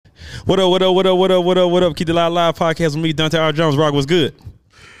What up? Keep the Live podcast with me, Dante R. Jones. Rock, what's good?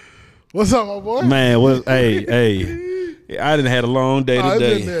 What's up, my boy? Man, hey. I didn't had a long day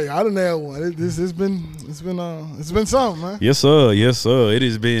today. I didn't have one. It's been something, man. Yes, sir. It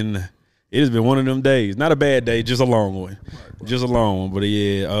has been one of them days. Not a bad day, just a long one. Right. Just a long one. But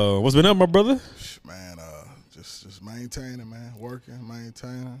yeah, what's been up, my brother? Man, just maintaining, man. Working,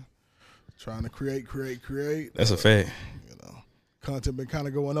 maintaining, trying to create. That's a fact. Content been kind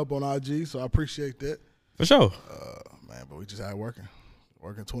of going up on IG, so I appreciate that. For sure. Man, but we just out working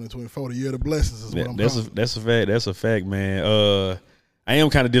 2024, the year of the blessings is what I'm calling. That's a fact, man. I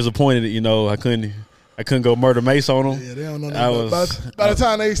am kind of disappointed that, I couldn't go murder Mace on them. Yeah, they don't know that. By the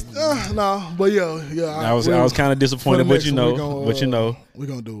time they but yeah. I was kind of disappointed, but we're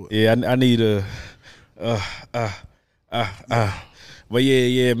gonna do it. Yeah, I need a But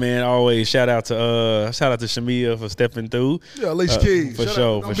yeah, man. Always shout out to Shamia for stepping through. Yeah, Alicia Keys. For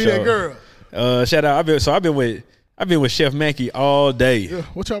sure. Don't be that girl. Shout out. I've been with Chef Mackey all day. Yeah,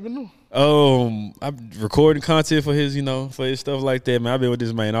 what y'all been doing? I'm recording content for his, for his stuff like that, man. I've been with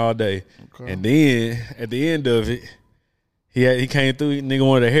this man all day. Okay. And then at the end of it, he came through, nigga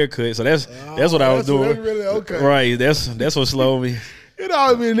wanted a haircut. So that's what I was doing. Really, okay. Right. That's what slowed me. It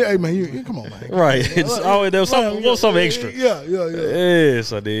always been, hey man, you come on, man. Right. It's always there was something extra. Yeah. Yeah.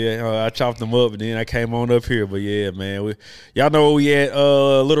 So then I chopped them up and then I came on up here. But yeah, man, y'all know where we at,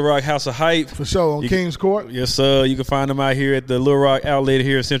 Little Rock House of Hype. For sure, on Kings Court. Yes, sir. You can find them out here at the Little Rock Outlet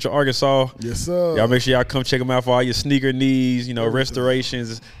here in Central Arkansas. Yes, sir. Y'all make sure y'all come check them out for all your sneaker needs,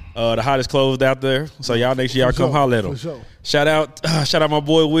 restorations. The hottest clothes out there. So y'all make sure y'all come holler at them. For sure. Shout out my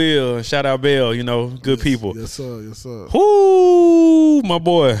boy Will. Shout out Bell. Good people. Yes, sir. Whoo, my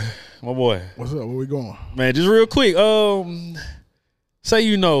boy. What's up? Where we going? Man, just real quick. Say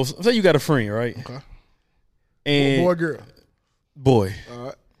you got a friend, right? Okay. And boy, girl. Boy. All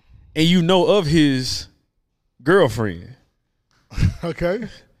right. And you know of his girlfriend. Okay.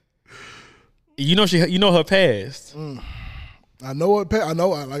 You know her past. I know what I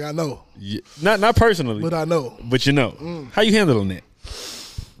know. I know. Yeah. Not personally, but I know. But how you handling that?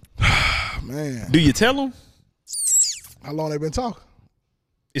 Man, do you tell him? How long they been talking?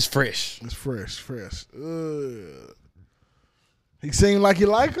 It's fresh. He seemed like he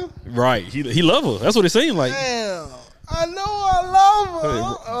like her. Right. He love her. That's what it seemed like. Damn. I know I love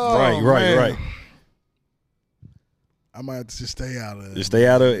her. Oh, right. I might have to just stay out of it. Just stay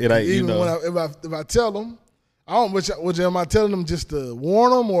out of it. Even if I tell them. I don't. Which am I telling them just to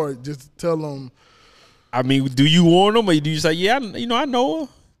warn them or just tell them? I mean, do you warn them or do you say, yeah, I know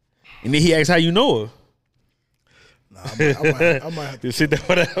her, and then he asks how you know her? Nah, I might have to. Sit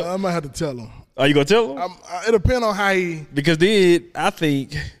there. I might have to tell him. Are you gonna tell him? It depends on how he. Because then I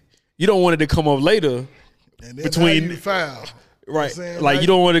think you don't want it to come up later and then between foul. Right, like you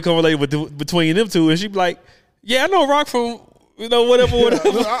don't want it to come up later between them two, and she be like, yeah, I know Rock from whatever.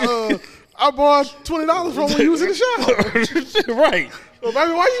 I borrowed $20 from when you was in the shop. Right. So,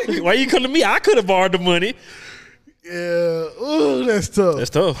 baby, why you come to me? I could have borrowed the money. Yeah. Ooh, that's tough. That's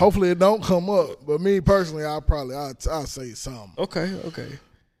tough. Hopefully it don't come up. But me personally, I'll say something. Okay.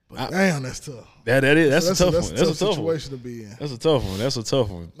 But damn, that's tough. That's a tough one. That's a tough situation to be in. That's a tough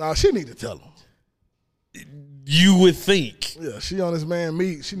one. Nah, she need to tell him. You would think. Yeah, she on this man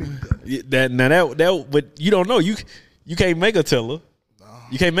meat. She need to tell him. That but you don't know. You can't make her tell her. No.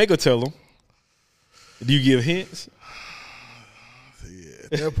 You can't make her tell him. Do you give hints? Yeah, at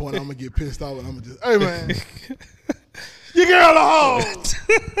that point, I'm going to get pissed off and I'm going to just, hey, man, you girl a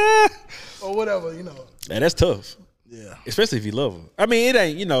hoe. Or whatever, And that's tough. Yeah. Especially if you love her. I mean, it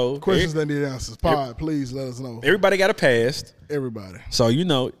ain't, Questions that need answers. Pod, please let us know. Everybody got a past. Everybody. So,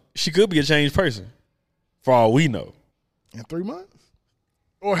 she could be a changed person. For all we know. In 3 months?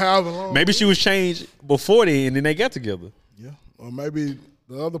 Or however long. Maybe she was changed before then and then they got together. Yeah. Or maybe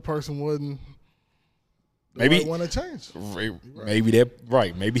the other person wasn't. Maybe want to change. Right. Maybe that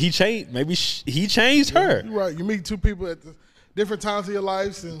right. Maybe he changed. Maybe he changed her. You're right. You meet two people at different times of your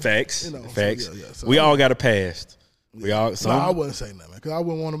lives. And, facts. Facts. So, yeah. So we all got a past. Yeah. We all. I wouldn't say nothing because I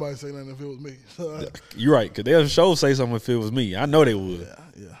wouldn't want nobody to say nothing if it was me. So, you're right. Because they'll sure say something if it was me. I know they would.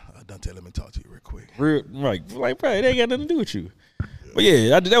 Yeah. Dante, let me talk to you real quick. Right. Like, bro, it ain't got nothing to do with you. Yeah. But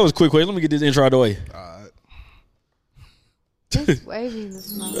yeah, that was a quick. Let me get this intro out of the way. All right. It's wavy in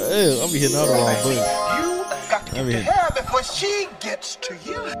this moment. I'll be hitting all the wrong buttons. You got to get to her before she gets to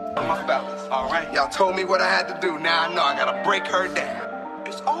you. My fellas, all right? Y'all told me what I had to do. Now I know I got to break her down.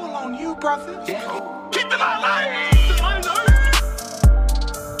 It's all on you, brother. Yeah. Keep the line alive.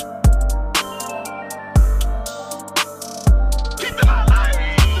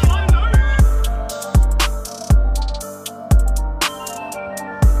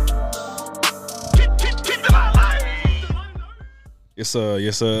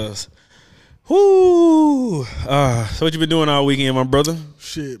 Yes, sir. Whoo. So what you been doing all weekend, my brother?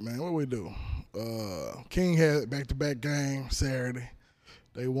 Shit, man. What we do? King had back-to-back game Saturday.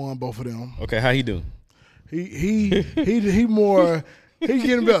 They won both of them. Okay, how he do? He more. He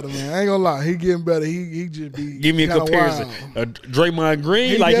getting better, man. I ain't gonna lie. He getting better. He just be. Give me a comparison. Draymond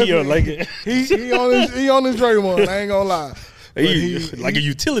Green, he on his Draymond. I ain't gonna lie. He like a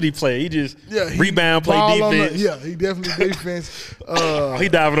utility player. He just rebound, play defense. He definitely defense. He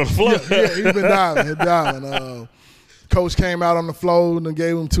diving on the floor. He been diving. Coach came out on the floor and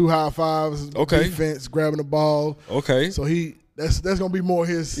gave him 2 high fives. Okay. Defense, grabbing the ball. Okay. So that's gonna be more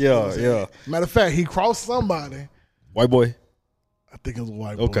his. Yeah. Matter of fact, he crossed somebody. White boy. I think it was a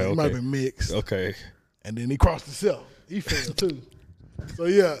white boy. Okay. It might have been mixed. Okay. And then he crossed himself. He failed too. So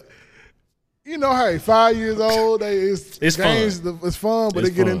yeah. You know, hey, 5 years old, it's games, fun. It's fun, but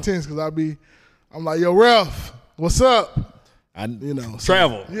it get intense because I'm like, yo, ref, what's up?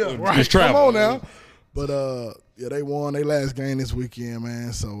 Travel. Yeah, right. Just travel. Come on now. But they won their last game this weekend,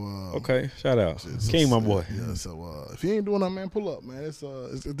 man. So okay, shout out, King, my boy. Yeah. So if you ain't doing that, man, pull up, man. It's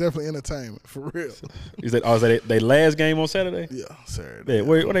definitely entertainment for real. Is that they last game on Saturday? Yeah, Saturday. Yeah,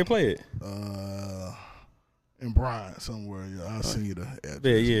 where they play it? In Bryant somewhere. Yeah, I'll send you the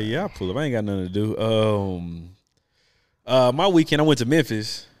address. Yeah. I'll pull up. I ain't got nothing to do. My weekend I went to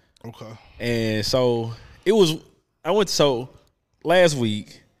Memphis. Okay. And so last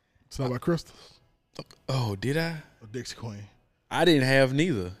week. It's not about Crystals. Oh, did I? Or Dixie Queen. I didn't have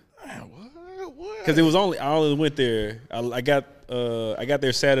neither. Man, what? Because I only went there. I got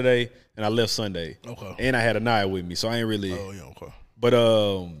there Saturday and I left Sunday. Okay. And I had a night with me, so I ain't really. Oh yeah, okay. But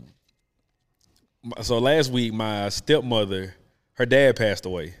so last week my stepmother, her dad passed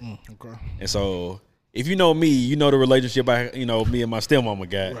away. Okay. And so if you know me, you know the relationship me and my stepmama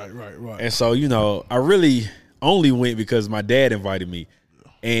got. Right. And so I really only went because my dad invited me,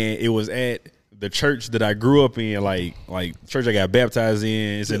 and it was at the church that I grew up in, like church I got baptized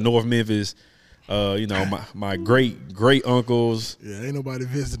in. It's in North Memphis. My great uncles. Yeah, ain't nobody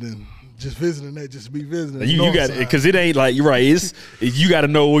visiting. Just visiting that, just be visiting. You got it because it ain't like you're right. You got to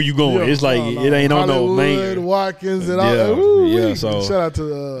know where you going. It's like it ain't on no main. Watkins and all. Yeah. So shout out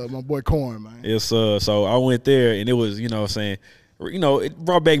to my boy Corn, man. It's so I went there and it was it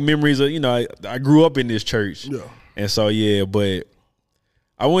brought back memories of I grew up in this church. Yeah. And so but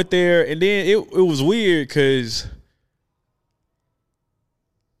I went there and then it was weird because.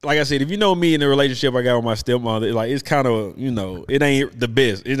 Like I said, if you know me in the relationship I got with my stepmother, like it's kind of, it ain't the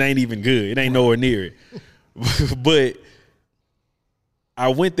best. It ain't even good. It ain't nowhere near it. But I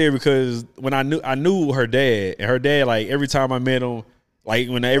went there because when I knew her dad, and her dad, like every time I met him, like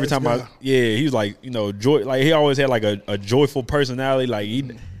he was like, joy, like he always had like a joyful personality. Like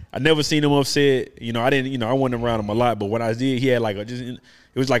I never seen him upset. I wasn't around him a lot, but when I did, he had like it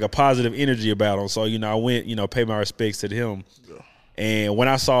was like a positive energy about him. So, I went, pay my respects to him. And when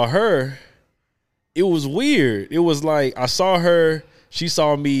I saw her, it was weird. It was like I saw her, she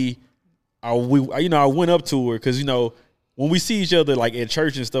saw me. I went up to her because when we see each other like at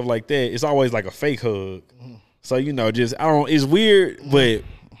church and stuff like that, it's always like a fake hug. Mm-hmm. So it's weird. But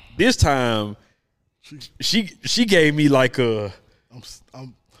this time, she gave me like a.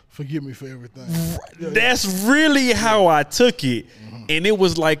 Forgive me for everything. That's really how I took it, and it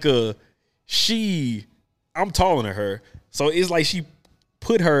was like I'm taller than her. So it's like she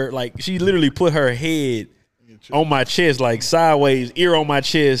literally put her head on my chest, like sideways, ear on my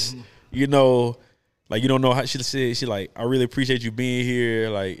chest, like you don't know how she said. She like, I really appreciate you being here.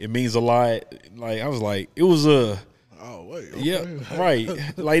 Like it means a lot. Like I was like, it was oh wait, okay. Yeah, right.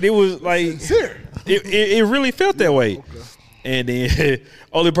 Like it was like it really felt that way. Okay. And then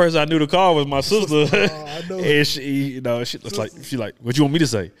only person I knew to call was my sister. I know. And she like, what you want me to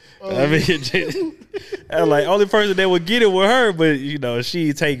say? I mean, I'm like, only person that would get it was her, but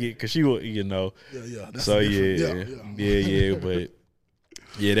she'd take it because she would, Yeah. So but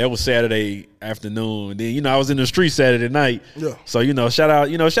that was Saturday afternoon. Then I was in the street Saturday night. Yeah. So shout out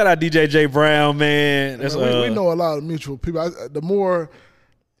DJ J Brown, man. That's we know a lot of mutual people. The more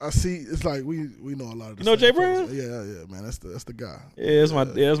I see, it's like we know a lot of. You know Jay Brown? Yeah, man. That's the guy. Yeah, that's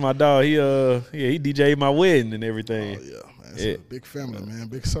my dog. He DJ'd my wedding and everything. Oh yeah, man. It's a big family, man.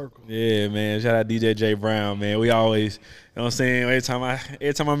 Big circle. Yeah, man. Shout out DJ J Brown, man. We always, what I'm saying, every time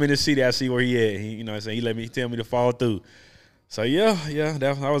I'm in the city, I see where he at. He, he tell me to follow through. So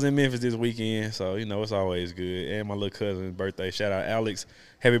I was in Memphis this weekend. So it's always good. And my little cousin's birthday. Shout out Alex.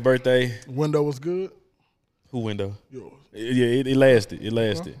 Happy birthday. Window was good. Who window? Yours. Yeah, it lasted. It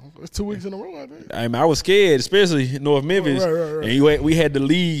lasted. It's 2 weeks in a row, I think. I was scared, especially in North Memphis. Right. And we had to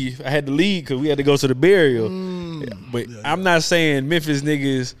leave. I had to leave because we had to go to the burial. But I'm not saying Memphis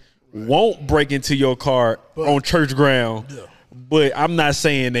niggas won't break into your car on church ground, but I'm not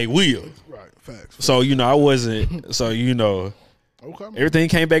saying they will. Right, facts. So, I wasn't. So, Okay. everything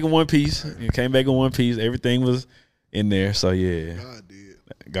came back in one piece. It came back in one piece. Everything was in there. So, yeah.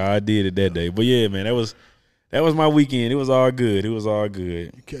 God did it that day. But, yeah, man, that was my weekend. It was all good.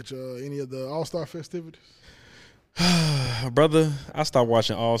 You catch any of the All-Star festivities? Brother, I stopped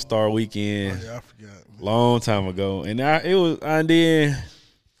watching All-Star Weekend I forgot. long time ago. And then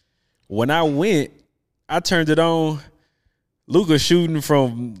when I went, I turned it on. Luka shooting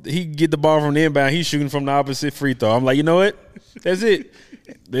he get the ball from the inbound. He's shooting from the opposite free throw. I'm like, you know what? That's it.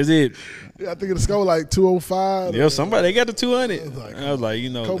 Yeah, I think the score like 205. Yeah, they got the 200. I was like,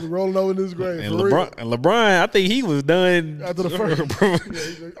 Kobe rolling over in his grave. And LeBron, I think he was done after the first.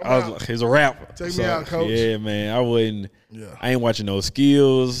 I was like, it's a wrap. Take me out, coach. Yeah, man. I wouldn't. Yeah. I ain't watching no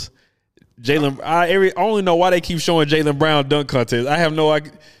skills. I only know why they keep showing Jaylen Brown dunk contest. I have no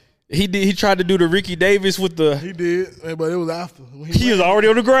idea. He tried to do the Ricky Davis with the. He did, but it was after. He was already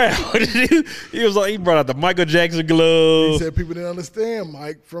on the ground. He was like, he brought out the Michael Jackson glove. He said people didn't understand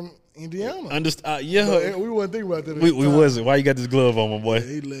Mike from Indiana. Yeah, but we wasn't thinking about that. We wasn't. Why you got this glove on, my boy?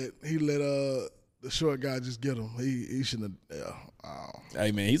 Yeah, he let the short guy just get him. He shouldn't have. Yeah.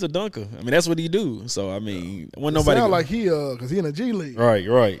 Hey man, he's a dunker. I mean, that's what he do. So I mean, when it nobody sound like because he in the G League. Right.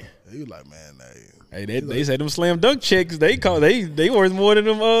 He was like, man, hey, they said them slam dunk checks. They worth more than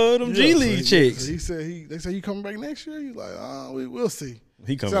them G League checks. So they say you coming back next year. He's like, we'll see.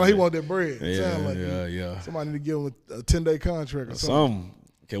 He coming. Sound like he want that bread. Yeah. Somebody need to give him a 10-day contract or something.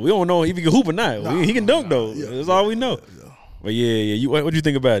 Okay, we don't know if he can hoop or not. He can dunk though. Yeah, that's all we know. Yeah. But yeah. What you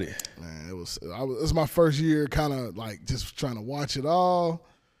think about it? Man, it was my first year, kind of like just trying to watch it all.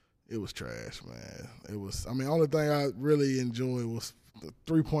 It was trash, man. It was. I mean, only thing I really enjoyed was the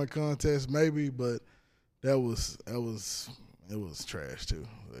 3-point contest, maybe, but it was trash too.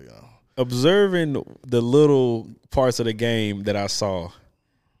 Observing the little parts of the game that I saw,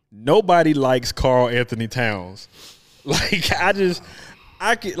 nobody likes Karl Anthony Towns. Like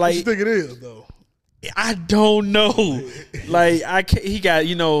I could like. What you think it is though? I don't know. Like he got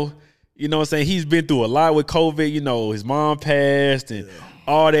what I'm saying. He's been through a lot with COVID. His mom passed and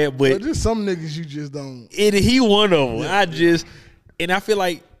all that. But just some niggas you just don't. He one of them. And I feel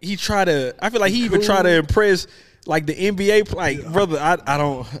like he even try to impress like the NBA. Like brother, I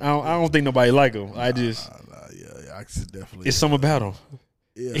don't think nobody like him. I definitely. It's something about him.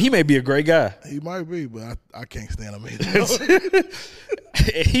 Yeah. He may be a great guy. He might be, but I can't stand him either.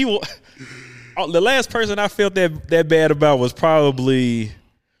 The last person I felt that bad about was probably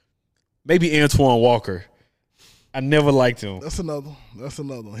maybe Antoine Walker. I never liked him. That's another one. That's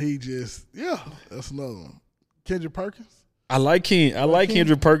another one. Kendrick Perkins. I like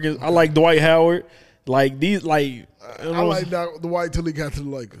Kendrick Perkins. I like Dwight Howard. Like these, like I like Dwight till he got to the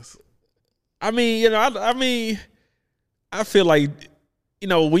Lakers. I mean, I feel like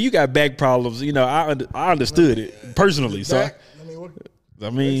when you got back problems, I understood it personally. So it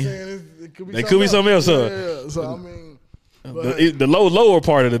could be something else. Yeah. So I mean, the lower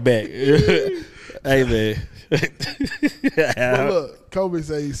part of the back. Hey man. But look, Kobe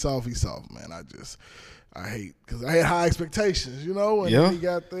say he's soft, man. I hate because I had high expectations, when he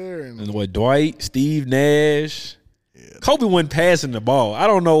got there. And what, Dwight, Steve Nash. Yeah. Kobe wasn't passing the ball. I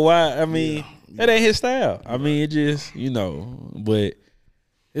don't know why. I mean, that ain't his style. I mean, it just, but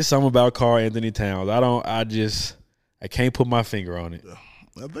it's something about Karl Anthony Towns. I can't put my finger on it. Yeah.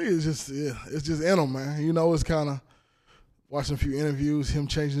 I think it's just in him, man. It's kind of watching a few interviews, him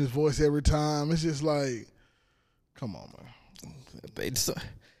changing his voice every time. It's just like, come on, man.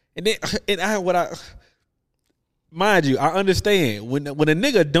 Mind you, I understand when a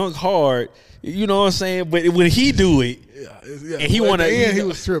nigga dunk hard, you know what I'm saying. But when he do it, and he want to, he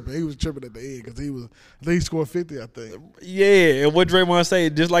was tripping. He was tripping at the end because I think he scored 50. I think. Yeah, and what Draymond say,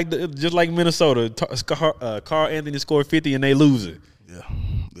 just like Minnesota, Karl Anthony scored 50 and they lose it. Yeah.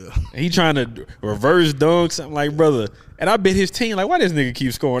 And he trying to reverse dunk something like, brother. And I bet his team like, why this nigga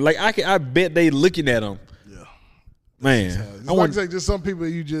keep scoring? Like I bet they looking at him. Yeah, man. I want to say just some people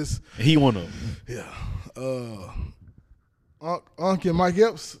you just he one of them. Yeah. Unc and Mike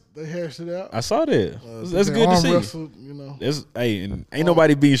Epps, they hashed it out. I saw that. That's good to see. Wrestled, and ain't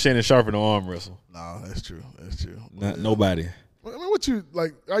nobody beating Shannon Sharpe in the arm wrestle. No, that's true. Nobody. I mean, what you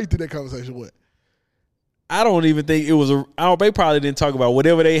like? How you think that conversation went? I don't even think it was they probably didn't talk about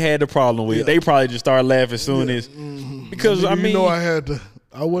whatever they had the problem with. Yeah. They probably just started laughing as soon as because I mean,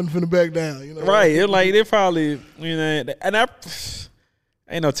 I wasn't finna back down. Right? It like they probably and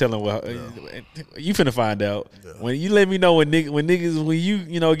Ain't no telling what you finna find out. Yeah. When you let me know when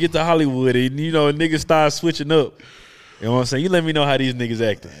you get to Hollywood and niggas start switching up. You know what I'm saying? You let me know how these niggas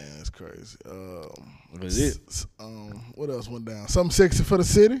acting. Man, that's crazy. It? What else went down? Something sexy for the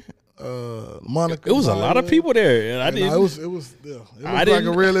city. Monica. It was a lot of people there, and I didn't. It was like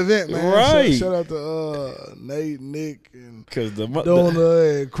a real event, man. Right. Shout out to Nate, Nick, and Donna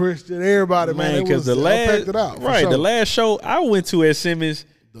and Christian, everybody, man. Because the last show I went to at Simmons,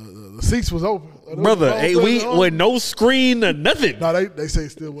 the seats was open. Brother, we with no screen or nothing. No, they say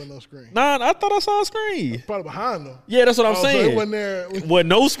still wasn't no screen. Nah, I thought I saw a screen. Probably behind them. Yeah, that's what I'm saying. So it wasn't there. With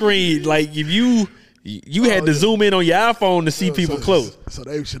no screen, like if you had to zoom in on your iPhone to see people close. So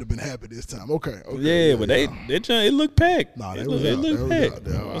they should have been happy this time. Okay. Yeah, but it looked packed. Nah, it looked packed.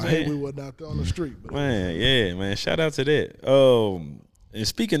 I hate we wasn't out there on the street. But man. Shout out to that. And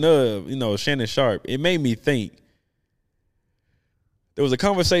speaking of, Shannon Sharpe, it made me think. There was a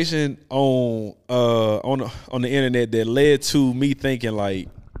conversation on the internet that led to me thinking like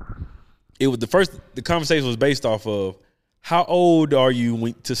it was the conversation was based off of how old are you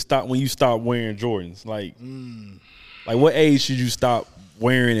when you stop wearing Jordans? Like what age should you stop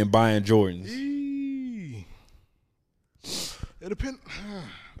wearing and buying Jordans? It depends.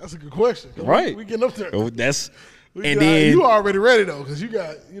 That's a good question. Right, we getting up there. Then you already ready though, because you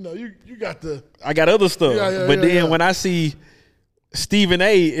got you got the. I got other stuff, then when I see Stephen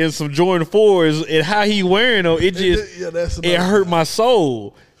A. in some Jordan 4s and how he wearing them, it hurt my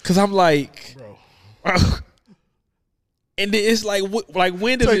soul because I'm like, bro. And it's like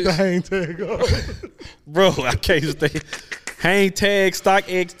when did take the hang tag off? Bro, I can't stay. Hang tag,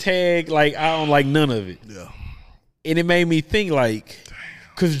 StockX tag, like I don't like none of it. Yeah. And it made me think like,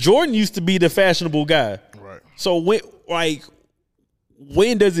 because Jordan used to be the fashionable guy. Right. So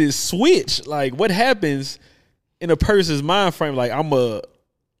when does it switch? Like what happens in a person's mind frame? Like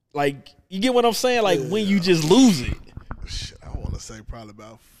you get what I'm saying? Like when you just lose it. Shit, I want to say probably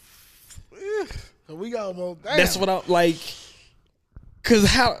about. We got almost. Damn. That's what I'm like.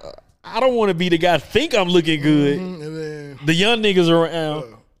 Cause I don't want to be the guy think I'm looking good. Mm-hmm, and then, the young niggas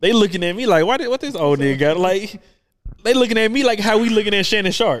around, they looking at me like, what this old nigga got? Like, they looking at me like how we looking at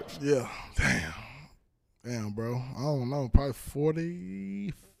Shannon Sharpe. Yeah, damn, bro. I don't know, probably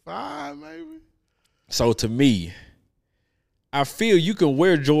 45 maybe. So to me, I feel you can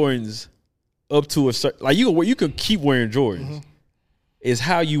wear Jordans up to a certain, like you can keep wearing Jordans. Mm-hmm. It's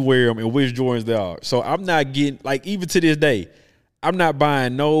how you wear them and which Jordans they are. So I'm not getting, like, even to this day, I'm not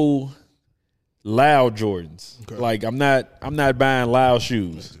buying no loud Jordans. Okay. Like I'm not buying loud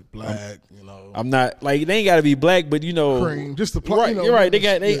shoes. Black, I'm not like they ain't got to be black, but cream, just the right. You're right.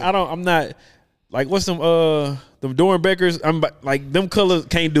 I'm not like what's them Doernbechers. I'm like them colors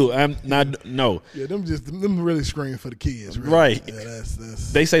can't do it. I'm not no. Yeah, them really scream for the kids. Really. Right. Yeah,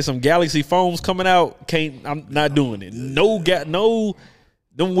 that's. They say some Galaxy foams coming out. I'm not doing it. No,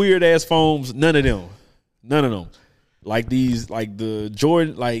 them weird ass foams. None of them. Like these, like the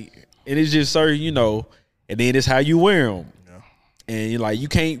Jordan, like, and it's just certain, and then it's how you wear them. Yeah. And you're like, you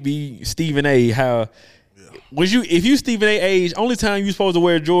can't be Stephen A. How if you Stephen A. age, only time you supposed to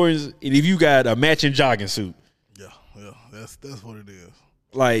wear Jordans is if you got a matching jogging suit. Yeah, that's what it is.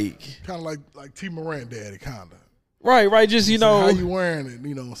 Like kind of like T. Moran daddy, kind of. Right. Just how you wearing it,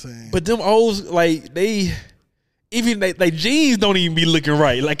 you know what I'm saying. But them olds, like even they jeans don't even be looking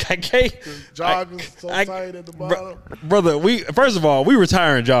right. Like I can't joggers so tight at the bottom. Brother, first of all, we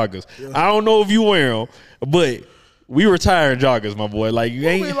retiring joggers. Yeah. I don't know if you wear them, but we retiring joggers, my boy. Like you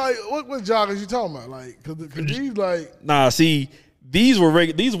ain't like what joggers you talking about? Like cause these like nah. See, these were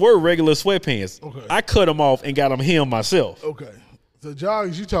regular sweatpants. Okay. I cut them off and got them hemmed myself. Okay, so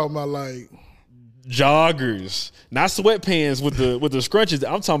joggers you talking about like joggers, not sweatpants with the scrunchies.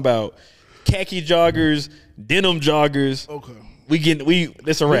 I'm talking about khaki joggers, denim joggers. Okay.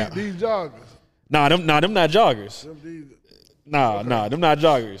 That's a wrap. These joggers. Nah, them not joggers. Them not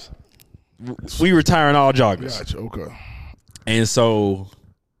joggers. We retiring all joggers. Gotcha. Okay. And so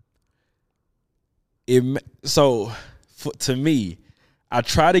to me, I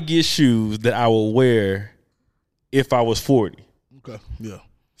try to get shoes that I will wear if I was 40. Okay. Yeah.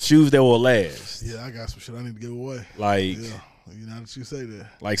 Shoes that will last. Yeah, I got some shit I need to give away. Like now that you say that.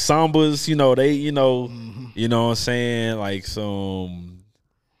 Like Sambas, they mm-hmm. you know what I'm saying? Like some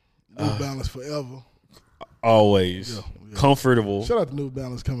New Balance forever. Always. Yeah. Comfortable. Shout out to New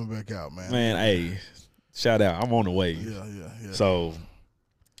Balance coming back out, man. Man, hey, shout out. I'm on the way. Yeah. So,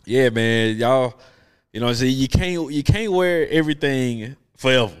 yeah, man, y'all, you know what I'm saying? You can't wear everything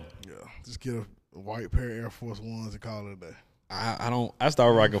forever. Yeah. Just get a white pair of Air Force Ones and call it a day. I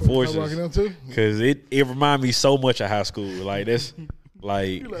start rocking Forces. Rocking them too? Because it reminds me so much of high school. Like Like,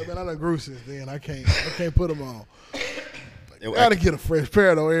 You like, man, I done grew since then. I can't put them on. Gotta get a fresh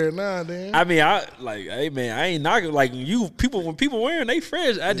pair though every now and then. I mean, hey man, I ain't knocking. Like when people wearing they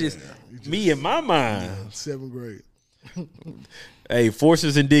fresh, I just me in my mind. 7th grade. Hey,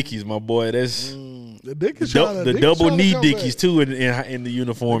 Forces and Dickies, my boy. That's The Dickies the double knee Dickies too in the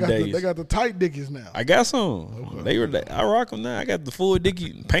uniform days. They got the tight Dickies now. I got some. Okay. I rock them now. I got the full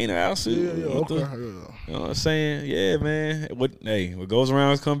Dickie painter outfit. Yeah, okay. You know what I'm saying? Yeah, man. What goes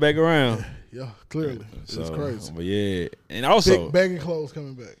around come back around. Yeah, clearly. It's crazy. But yeah, and also big baggy clothes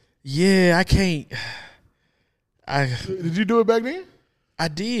coming back. Yeah, I can't. Did you do it back then? I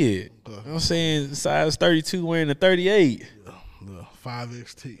did. You know what I'm saying? Size 32 wearing a 38. The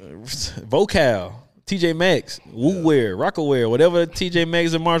 5XT. Vocal, TJ Maxx, Woo Wear, Rockaware, whatever TJ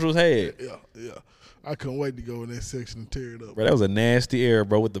Maxx and Marshalls had. Yeah. I couldn't wait to go in that section and tear it up. Bro, that was a nasty era,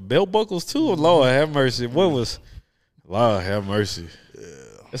 bro. With the belt buckles too. Lord have mercy. Lord have mercy. Yeah.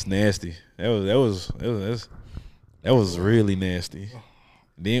 That's nasty. That was really nasty.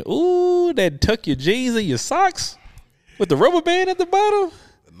 Then that tuck your jeans and your socks with the rubber band at the bottom.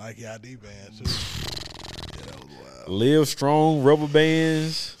 The Nike ID band too. Yeah, that was wild. Live Strong rubber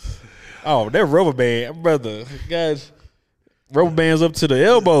bands. Oh, that rubber band, brother. Guys, rubber bands up to the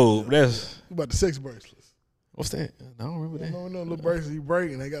elbow. That's what about the sex bracelets? What's that? I don't remember that. No, little bracelets you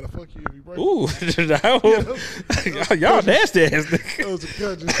break and they gotta fuck you if you break. Ooh, y'all nasty ass nigga. That was a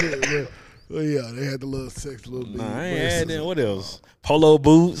country shit, man. Well, yeah, they had the little sex, little. Nah, I ain't had that. What else? Polo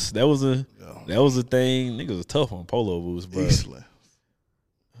boots. That was a thing. Niggas was tough on polo boots, bro. Eastland.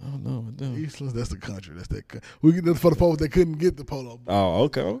 I don't know. Eastlands, that's the country. That's that. We get this for the folks that couldn't get the polo boots. Oh,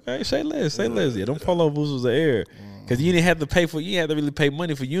 okay. Say less. Yeah, them polo boots was the air. Because you didn't have to you had to really pay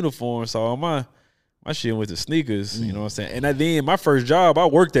money for uniforms. So all my shit went to sneakers. You know what I'm saying? And then my first job, I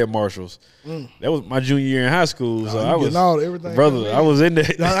worked at Marshalls. That was my junior year in high school. So I was everything. Brother, I was in there.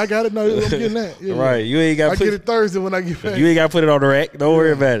 I got it. No, I'm getting that. Yeah, right. You ain't got. I get it Thursday when I get back. You ain't got to put it on the rack. Don't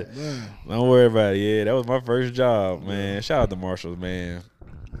worry about it. Man. Don't worry about it. Yeah, that was my first job, man. Shout out to Marshalls, man.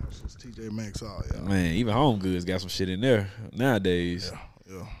 Marshalls, TJ Maxx, Man, even Home Goods got some shit in there nowadays.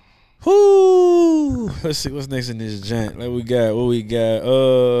 Yeah. Whoo! Let's see what's next in this joint. What we got?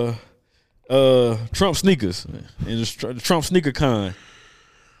 Trump sneakers and the Trump sneaker con.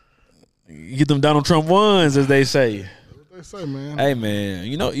 You get them Donald Trump ones, as they say. What they say, man. Hey, man,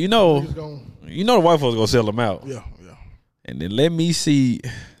 you know the white folks gonna sell them out. Yeah. And then let me see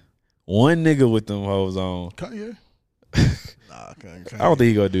one nigga with them hoes on. Kanye. Nah, Kanye. I don't think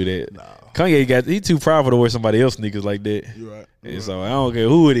he gonna do that. Nah. Kanye he too proud to wear somebody else's sneakers like that. You right. And so I don't care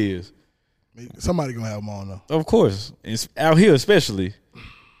who it is. Somebody gonna have them on though. Of course, and out here especially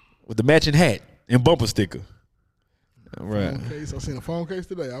with the matching hat and bumper sticker. Right. I seen a phone case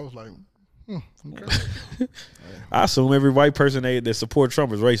today. I was like, okay. I assume every white person that support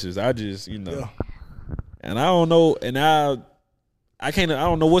Trump is racist. I just and I don't know, and I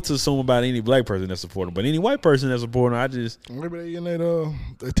don't know what to assume about any black person that support him, but any white person that support him, I just maybe they in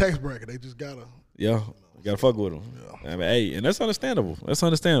their tax bracket. They just gotta gotta fuck with him. Yeah. I mean, hey, and that's understandable. I see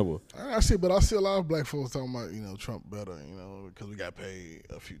a lot of black folks talking about Trump better, because we got paid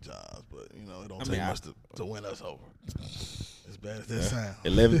a few times, but it don't take much to win us over. As bad as that sounds.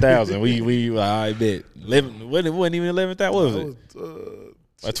 11,000. I bet 11. Wasn't even 11,000. What was it?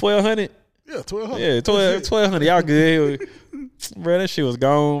 Like 1,200. Yeah, 1,200. Yeah, 1,200. Y'all good, bro? That shit was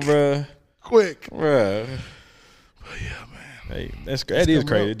gone, bro. Quick, bro. But yeah, man. Hey, that is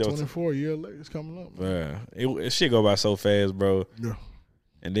crazy. 24 years later, it's coming up, bro. It shit go by so fast, bro. Yeah.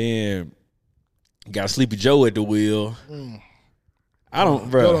 And then got Sleepy Joe at the wheel. I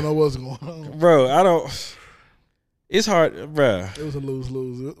don't know what's going on, bro. I don't. It's hard, bro. It was a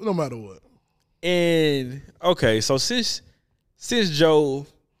lose-lose, no matter what. And okay, so since Joe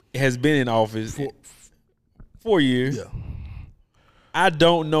has been in office 4 years, I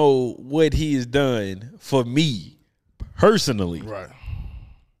don't know what he has done for me personally. Right.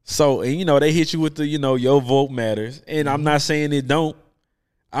 So, and they hit you with the, your vote matters. And I'm not saying it don't.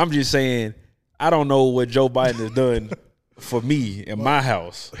 I'm just saying I don't know what Joe Biden has done for me in my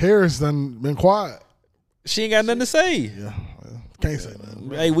house. Harris done been quiet. She ain't got nothing to say. Yeah. Can't say nothing.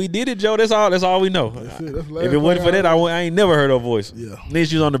 Bro. Hey, we did it, Joe. That's all we know. That's if it wasn't for that, I ain't never heard her voice. Yeah. Then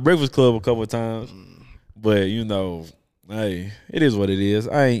she was on the Breakfast Club a couple of times. But, hey, it is what it is.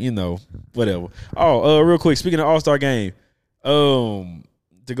 I ain't, whatever. Oh, real quick, speaking of All-Star Game, to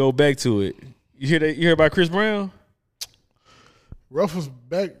go back to it, you hear about Chris Brown? Ruffles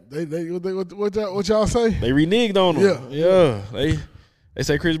back. What y'all say? They reneged on him. Yeah. They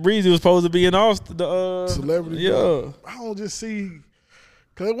say Chris Breezy was supposed to be in Austin. Celebrity. Yeah. I don't just see,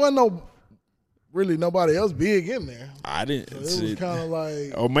 because it wasn't no really nobody else big in there. I didn't. So it was kind of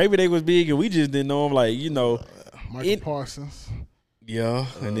like, or maybe they was big and we just didn't know them. Like Michael Parsons. Yeah,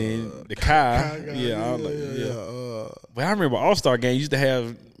 and then the Kai. But I remember All-Star game used to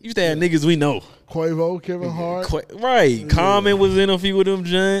have niggas we know. Quavo, Kevin Hart. Right. Common was in a few of them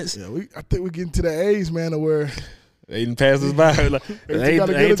joints. Yeah, I think we're getting to the age, man, of where they didn't pass us by. Like, they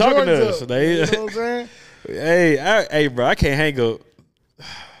ain't talking to us. You know what I'm saying? Hey, bro, I can't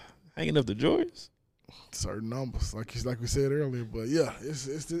hanging up the Jordans. Certain numbers, like we said earlier, but yeah,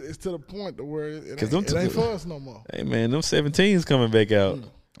 it's to the point to where it ain't for us no more. Hey man, them 17s coming back out.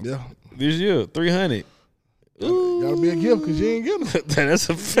 Yeah, this year 300. Gotta be a gift because you ain't getting them. That's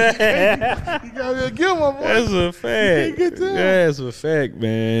a fact. You gotta be a gift, my boy. That's a fact. You can't get them. That's a fact,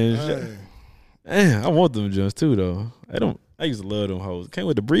 man. Damn, I want them joints too though. I used to love them hoes. Came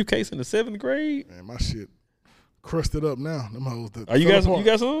with the briefcase in the 7th grade. Man, my shit crusted up now. Them hoes. Are you got some?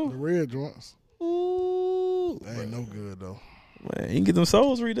 The red joints. Ooh, they ain't no good though. Man, you can get them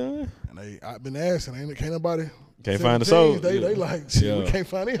soles redone. And I've been asking, can't nobody find the soles. They like, shit, we can't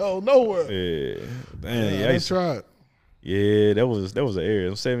find these hoes nowhere. Yeah, damn. I tried. Yeah, that was an area.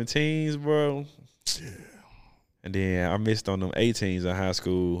 Them 17s, bro. Yeah. And then I missed on them 18s in high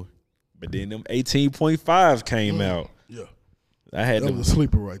school, but then them 18.5s came out. Yeah, I had that was a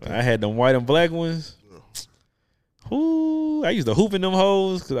sleeper right there. I had them white and black ones. Ooh, I used to hoop in them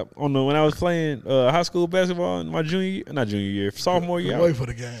hoes because when I was playing high school basketball in my sophomore year. Wait for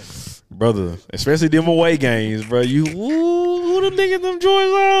the game, brother. Especially them away games, bro. Who the niggas them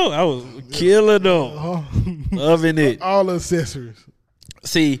joints on? I was killing them, loving it. All the accessories.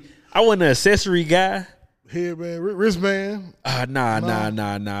 See, I wasn't an accessory guy. Headband, wristband. Nah.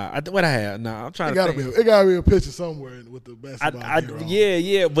 What I had? Nah, I'm trying to think. It gotta be a picture somewhere with the basketball.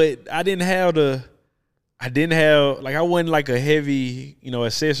 Yeah, but I didn't have I wasn't like a heavy,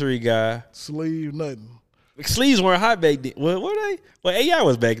 accessory guy. Sleeve, nothing. Sleeves weren't hot back then. Were they? Well, AI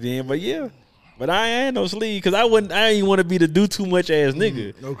was back then, but yeah. But I ain't had no sleeve because I didn't want to be the do too much ass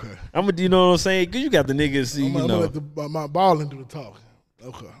nigga. Okay. You know what I'm saying? Because you got the niggas see, I'm gonna let my balling do the talking.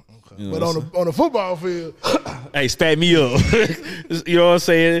 Okay. But on the football field, hey, spat me up. You know what I'm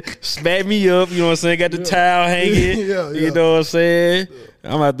saying? Spat me up. You know what I'm saying? Got the towel hanging. Yeah. You know what I'm saying?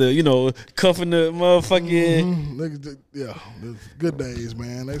 I'm out there, cuffing the motherfucking. Niggas, yeah, good days,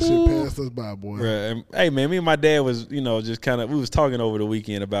 man. That shit passed us by, boy. Right. Hey, man, me and my dad was, just kind of, we was talking over the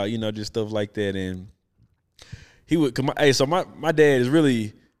weekend about, just stuff like that, and he would come. Hey, so my dad is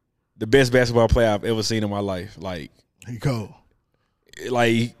really the best basketball player I've ever seen in my life. Like, he cold.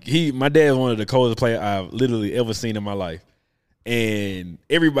 Like my dad is one of the coldest players I've literally ever seen in my life. And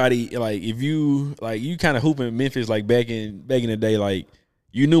everybody, like, if you kind of hooping Memphis, like back in the day, like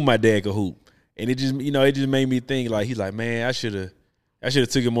you knew my dad could hoop, and it just made me think, like, he's like, man, I should have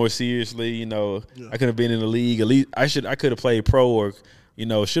took it more seriously. I could have been in the league. At least I could have played pro, or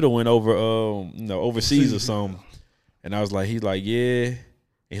should have went over overseas or something. And I was like, he's like, yeah. And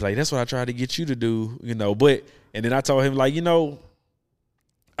he's like, that's what I tried to get you to do, But and then I told him, like,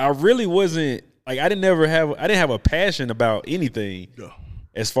 I really wasn't like I didn't have a passion about anything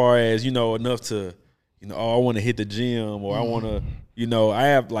as far as enough to I want to hit the gym, or I want to I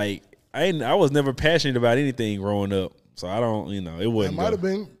have like I was never passionate about anything growing up, so I don't it wasn't. It might have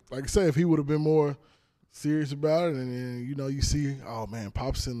been, like I say, if he would have been more serious about it, and then you see, oh man,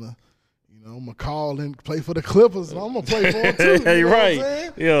 Pop's in the I'm gonna call and play for the Clippers, and I'm gonna play for him too. You know right? What I'm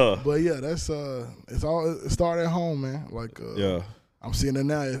saying? Yeah. But yeah, that's it started at home, man. Like yeah. I'm seeing it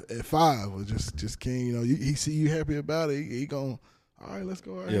now at 5. Or just King, he see you happy about it. He going, all right, let's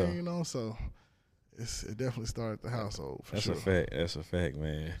go out here, So it definitely started at the household for sure. That's a fact,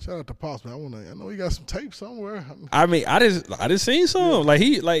 man. Shout out to Pops, man. I know he got some tape somewhere. I mean, I just seen some. Yeah.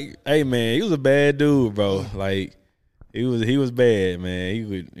 Hey man, he was a bad dude, bro. Like he was bad, man. He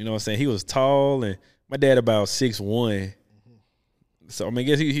would, what I'm saying? He was tall, and my dad about 6'1". So I mean, I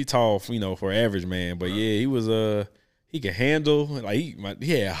guess he tall, for an average man. But yeah, he was he could handle, like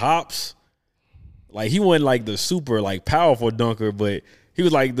he had hops. Like he wasn't like the super like powerful dunker, but he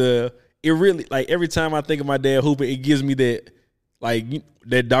was like it really, like every time I think of my dad hooping, it gives me that like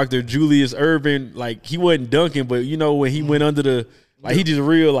that Dr. Julius Erving, like he wasn't dunking, but when he went under the he just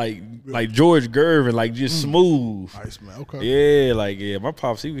real like George Gervin, like just smooth. Nice, man. Okay. Yeah, my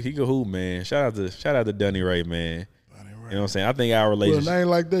pops he could hoop, man. Shout out to Dunny Ray, man. You know what I'm saying? I think our relationship. With a name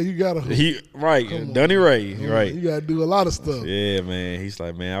like that, you gotta. Dunny Ray, right? You gotta do a lot of stuff. Yeah, man. He's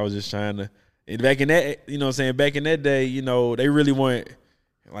like, man, I was just trying to. And back in that, what I'm saying? Back in that day, they really weren't.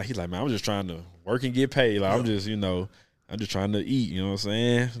 Like he's like, man, I'm just trying to work and get paid. Like I'm just, I'm just trying to eat. You know what I'm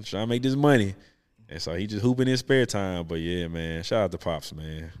saying? I'm trying to make this money. And so he just hooping in his spare time. But yeah, man, shout out to Pops,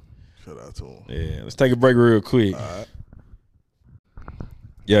 man. Shout out to him. Yeah, let's take a break real quick. All right.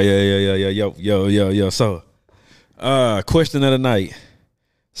 Yo. So, question of the night.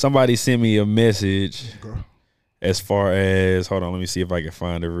 Somebody sent me a message as far as, hold on, let me see if I can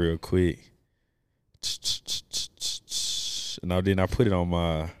find it real quick. No, then I put it on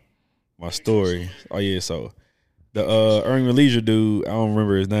my story. Oh yeah, so the Earning with Leisure dude, I don't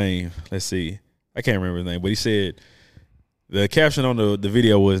remember his name. Let's see. I can't remember his name, but he said the caption on the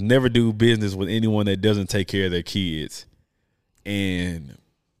video was never do business with anyone that doesn't take care of their kids. And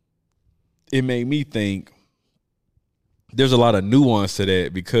it made me think there's a lot of nuance to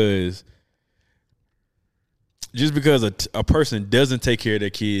that, because just because a person doesn't take care of their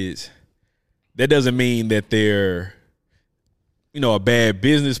kids, that doesn't mean that they're, a bad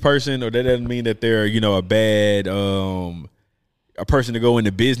business person, or that doesn't mean that they're, a bad a person to go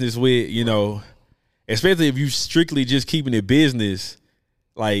into business with, especially if you strictly just keeping it business,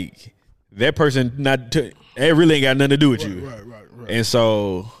 like that person it really ain't got nothing to do with you. Right. And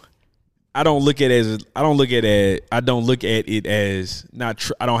so I don't look at it as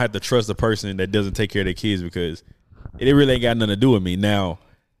not. I don't have to trust the person that doesn't take care of their kids, because it really ain't got nothing to do with me. Now,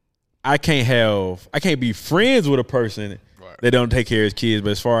 I can't be friends with a person that don't take care of his kids. But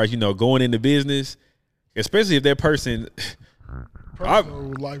as far as going into business, especially if that person,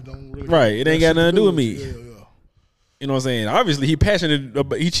 personal life don't really right, it ain't got nothing to do with me. Yeah. You know what I'm saying? Obviously, he passionate,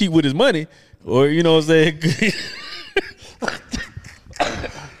 but he cheat with his money, or you know what I'm saying.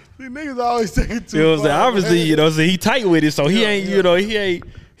 These niggas always take it too You know what I'm saying? far, Obviously, man. he tight with it, so he ain't,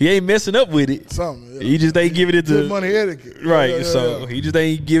 he ain't messing up with it. Something. Yeah. He just ain't giving it Good to money etiquette. right. Yeah. So he just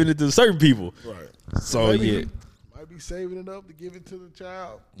ain't giving it to certain people. Right. So Maybe yeah, he might be saving it up to give it to the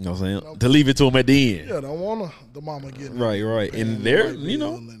child. you know what I'm saying? To leave it to him at the end. Yeah, don't want the mama getting Right. paying And the there, light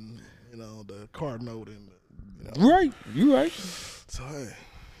bill and, the card note and right. You right. So hey.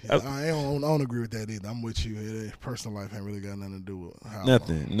 Yeah, I don't agree with that either. I'm with you. Personal life ain't really got nothing to do with how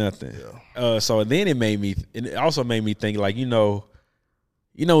Nothing. Yeah. So then it also made me think, like, you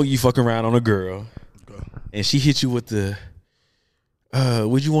fuck around on a girl, and she hit you with the,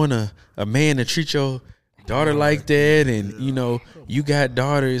 would you want a man to treat your daughter like that? And you got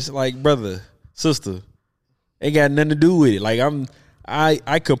daughters, like, brother, sister, ain't got nothing to do with it. Like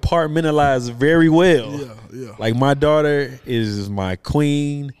I compartmentalize very well. Yeah. Like, my daughter is my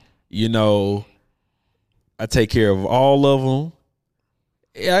queen. I take care of all of them.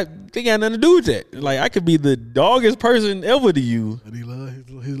 Yeah, they got nothing to do with that. Like, I could be the doggest person ever to you. And he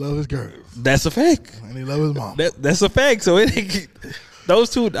love his girls. That's a fact. And he love his mom. That's a fact. So those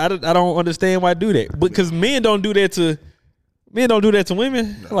two, I don't understand why I do that. Because men don't do that to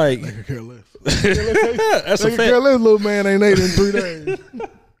women. No, like, they could care less. That's they a could fact. care less. Little man ain't ate in 3 days.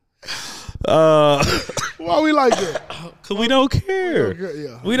 Why we like that? Cause we don't care.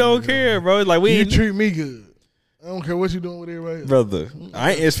 We don't care, bro. Like, You treat me good. I don't care what you doing with everybody else. Brother,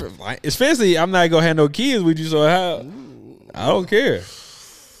 especially I'm not gonna have no kids with you, so I don't care.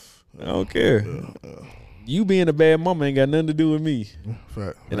 I don't care. You being a bad mama ain't got nothing to do with me.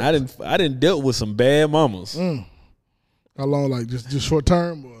 Fact. And I didn't dealt with some bad mamas. How long? Like just short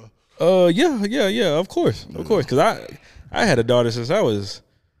term? Or? Yeah. Of course. Because I had a daughter since I was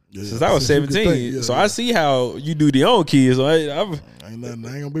 17. So I see how you do the own kids. So Ain't nothing.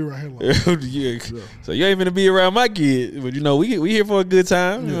 I ain't gonna be around here long. yeah. So you ain't gonna be around my kid, but we here for a good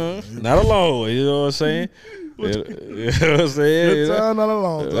time. Not alone. You know what I'm saying? You know what I'm saying? Good time, not a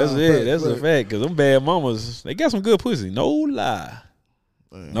long time. That's it. That's a fact. Because them bad mamas, they got some good pussy. No lie.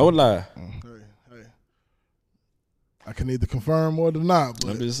 No lie. Hey. I can either confirm or deny. But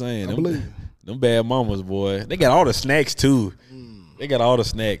I'm just saying. I believe them bad mamas, boy. They got all the snacks too. They got all the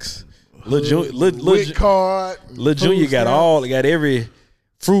snacks. Lil Junior got every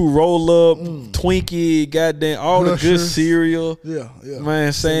fruit roll up, Twinkie, goddamn, all Gushers. the good cereal. Yeah.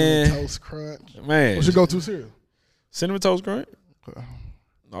 Man, saying, Cinnamon Toast Crunch. Man, What's your go-to cereal? Cinnamon Toast Crunch.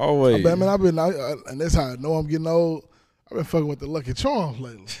 Always. And that's how I know I'm getting old. I've been fucking with the Lucky Charms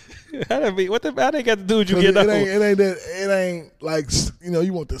lately. How they got to do with you getting old? It ain't like,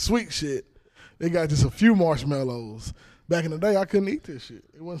 you want the sweet shit. They got just a few marshmallows. Back in the day, I couldn't eat this shit.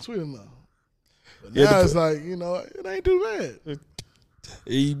 It wasn't sweet enough. But now it's like, it ain't too bad.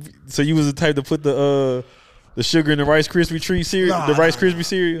 So you was the type to put the sugar in the Rice Krispie treat cereal, Rice Krispie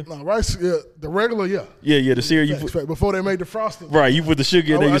cereal? No, rice, the regular, yeah. Yeah, the cereal you put. Before they made the frosting. Right, you put the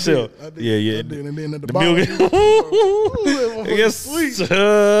sugar in there yourself. I did. Yeah. I did. And then at the milk. Yes, sweet. Yeah.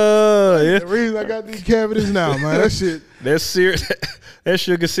 The reason I got these cavities now, man, that shit. That cereal, that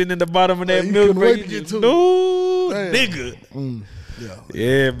sugar sitting in the bottom of that you milk. couldn't wait to get to no, nigga.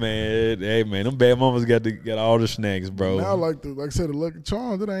 Yeah, man. Hey, man, them bad mamas got all the snacks, bro. Now, like I said, the Lucky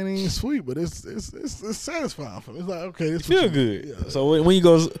Charms, it ain't even sweet, but it's satisfying for me. It's like, okay, this feel good. Yeah. So when you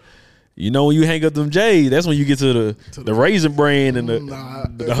go, when you hang up them J's, that's when you get to the Raisin Bran and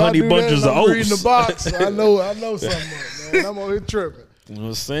the honey bunches of oats. Reading the box, I know something, man. I'm on here tripping. You know what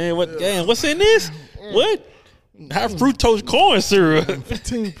I'm saying? What's in this? What? High fructose corn syrup.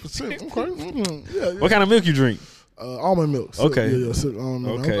 15%. Okay. Yeah. What kind of milk you drink? Almond milk. Okay. Almond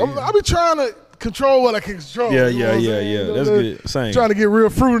milk. Okay. I be trying to control what I can control. Yeah. That's good. Same. Trying to get real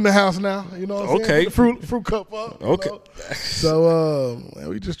fruit in the house now. You know what I'm saying? Okay. Fruit cup up. Okay. So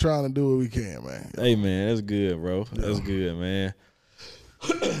we just trying to do what we can, man. Hey, man, that's good, bro. That's good, man.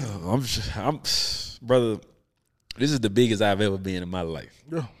 I'm brother. This is the biggest I've ever been in my life.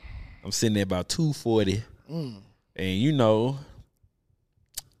 Yeah. I'm sitting at about 240. And I'm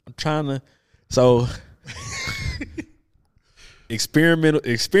trying to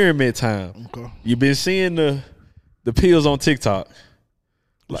experiment time. Okay. You've been seeing the pills on TikTok.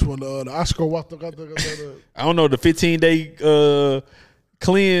 Which one? The Oscar Walker got I don't know, the 15-day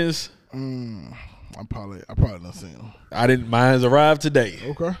cleanse. I probably not seen them. Mine's arrived today.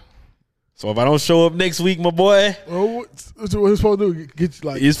 Okay. So if I don't show up next week, my boy, what it's supposed to do? Get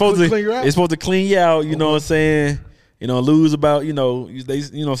you it's supposed to clean you out? It's supposed to clean you out. You know what I'm saying? Lose about you know what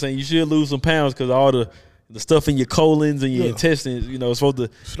I'm saying, you should lose some pounds because all the stuff in your colons and your intestines. It's supposed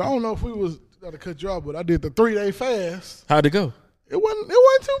to. So I don't know if we was got to cut you off, but I did the 3-day fast. How'd it go? It wasn't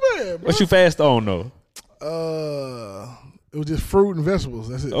too bad, bro. What you fast on though? It was just fruit and vegetables.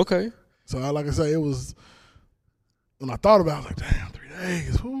 That's it. Okay. So like I say, it was when I thought about it, I was like, damn, 3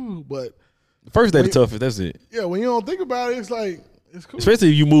 days. Whew. But the first day the toughest. That's it. Yeah, when you don't think about it, it's like it's cool. Especially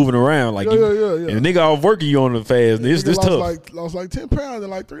if you moving around, like yeah. And the nigga off working you on the fast. This tough. Lost like 10 pounds in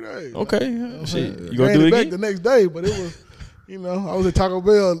like 3 days. Okay, shit. You gonna do it back again? the next day, but it was, I was at Taco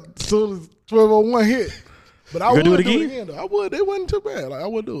Bell as soon as 12:01 hit. But I would do it again though. I would. It wasn't too bad. Like I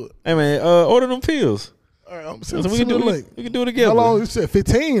would do it. Hey man, order them pills. All right, so we can do it. We can do it together. How long? You said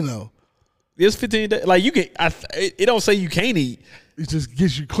 15 though. It's 15 days. Like you can. It don't say you can't eat. It just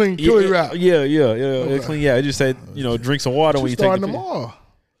gets you clean you out. Yeah. Okay. It clean you out. It just said drink some water when you take the tomorrow.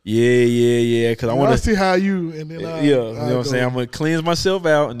 Yeah. Because I want to see how you and then you know what I'm saying. I'm gonna cleanse myself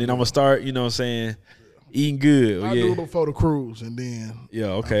out and then I'm gonna start. You know what I'm saying. Eating good. I do it before the cruise and then. Yeah.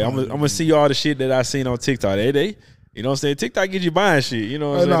 Okay. I'm gonna see all the shit that I seen on TikTok. They you know what I'm saying. TikTok get you buying shit. You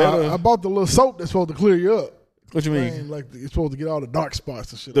know what I'm saying. I bought the little soap that's supposed to clear you up. What you mean? Like it's supposed to get all the dark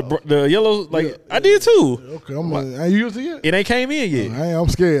spots and shit. The yellow, I did too. Okay, I ain't used it yet. It ain't came in yet. I'm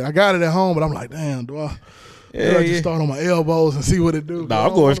scared. I got it at home, but I'm like, damn, do I? I just start on my elbows and see what it do. Nah,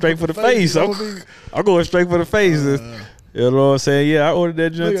 I'm going straight for the face. I'm going straight for the face. You know what I'm saying? Yeah, I ordered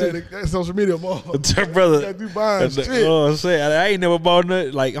that junk too. That's social media more. Brother, you buying shit. You know what I'm saying? I ain't never bought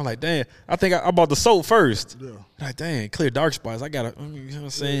nothing. Like, I'm like, damn. I think I bought the soap first. Yeah. Like, dang, clear dark spots. I got to, you know what I'm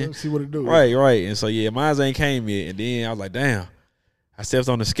saying? Let's see what it do. Right. And so, yeah, mine ain't came yet. And then I was like, damn. I stepped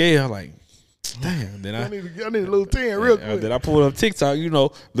on the scale. Like, damn. Then I need a little 10 real quick. Then I pulled up TikTok,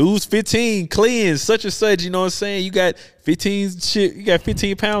 lose 15, cleanse, such and such. You know what I'm saying? You got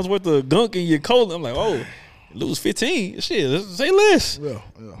 15 pounds worth of gunk in your colon. I'm like, oh. Lose 15, shit. Say less. Yeah.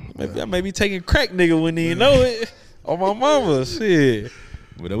 I may be taking crack, nigga, when you know it. On my mama, shit.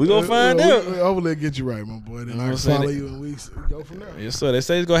 But we gonna find out. Hopefully, get you right, my boy. Then I can follow you in weeks. Go from there. Yes, sir. They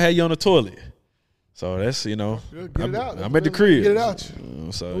say it's gonna have you on the toilet. So that's Get it out. I'm at the crib. Get it out.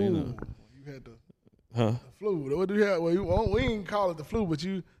 So you had the flu. What do you have? Well, we ain't call it the flu, but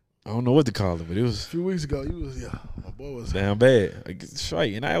you. I don't know what to call it, but it was a few weeks ago. You was my boy was damn bad.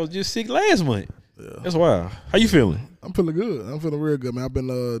 Straight, and I was just sick last month. Yeah. That's wild. How you feeling? I'm feeling good. I'm feeling real good, man. I've been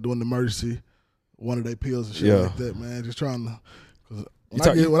doing the emergency 1-a-day pills and shit like that, man. Just trying to, cause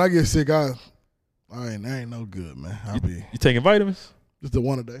when I get sick, I ain't no good, man. You taking vitamins? Just the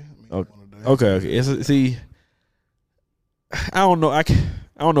 1-a-day. Okay. See, I don't know. I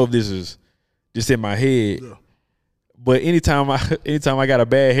don't know if this is just in my head, but anytime I got a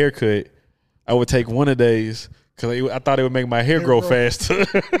bad haircut, I would take 1-a-days because I thought it would make my hair grow faster.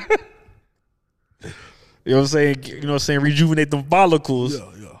 You know what I'm saying? Rejuvenate them follicles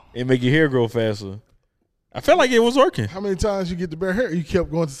and make your hair grow faster. I felt like it was working. How many times you get the bare hair? You kept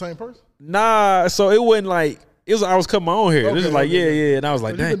going to the same person? Nah, so it wasn't like I was cutting my own hair. This is like, yeah, and I was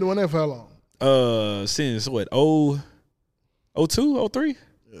like, dang. You been doing that for how long? Since what, 02, 03?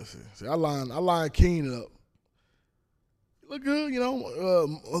 Yeah, see, I line Keen up. Look good,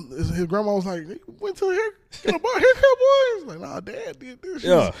 his grandma was like, went to the haircut, boy. He's like, nah, Dad did this.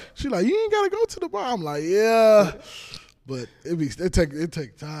 She like, you ain't gotta go to the bar. I'm like, yeah, but it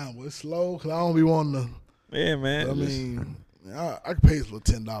take time. But it's slow because I don't be wanting to. Yeah, man. I mean, I can pay a little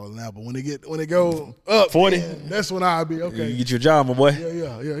 $10 now, but when it go up 40, that's when I'll be okay. You get your job, my boy.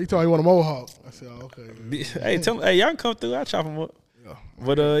 Yeah. He told me he want a mohawk. I said, oh, okay. Hey, tell me, y'all can come through. I'll chop them up. Yeah.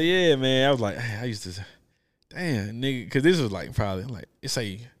 But yeah, man, I was like, I used to, damn, nigga, because this was like probably like it's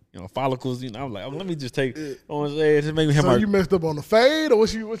follicles. I was like, oh, let me just take. You know what I'm saying? Just make me have So you messed up on the fade, or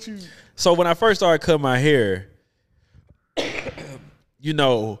what you? So when I first started cutting my hair, you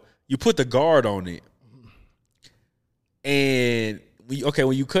put the guard on it, and when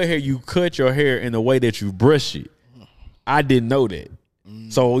you cut hair, you cut your hair in the way that you brush it. I didn't know that.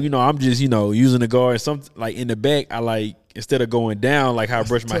 So, I'm just, using the guard. Some like in the back, I like instead of going down like how I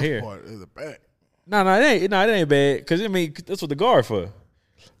brush my hair. Part is the back. No, it ain't bad because that's what the guard for.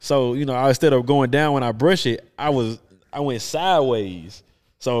 So, instead of going down when I brush it, I went sideways.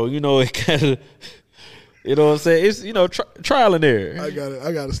 So, it kind of, you know what I'm saying? It's, trial and error.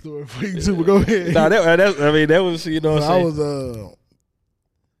 I got a story for you too, but go ahead. Nah, that was, what I'm saying?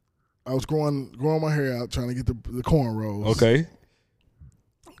 I was growing my hair out, trying to get the cornrows. Okay.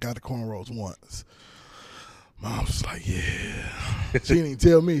 Got the cornrows once. Mom was like, yeah. She didn't even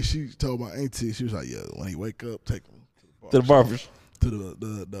tell me. She told my auntie. She was like, yeah, when he wake up, take him to the barbers. To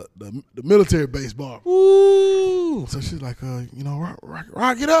the military base barber. Ooh. So she's like,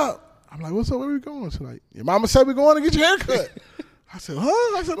 rock it up. I'm like, what's up? Where we going? She's like, your mama said we going to get your hair cut. I said,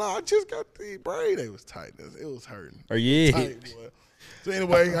 huh? I said, no, I just got the braid. They was tight. It was hurting. Oh, yeah. Tight, boy. So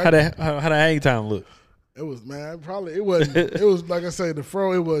anyway. How the hang time look? It was, man, it wasn't. It was, like I said, the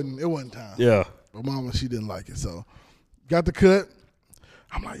fro, it wasn't time. Yeah. But mama, she didn't like it. So got the cut.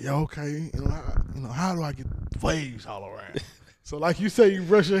 I'm like, yo, okay. How do I get waves all around? So like you say, you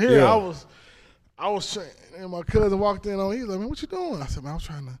brush your hair. Yeah. I was and my cousin walked in on. He's like, man, what you doing? I said, man, I was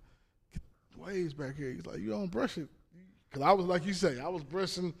trying to get waves back here. He's like, you don't brush it, because I was like you say, I was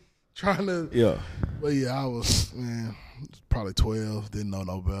brushing, trying to. Yeah. But yeah, I was probably 12. Didn't know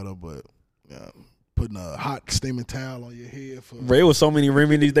no better, but yeah, putting a hot steaming towel on your head for. Bro, it was so many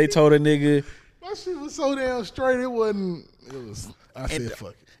remedies they told a nigga. My shit was so damn straight. I said,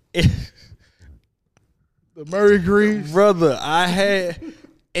 fuck it. The Murray grease. Brother,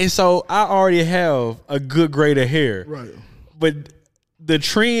 and so I already have a good grade of hair. Right. But the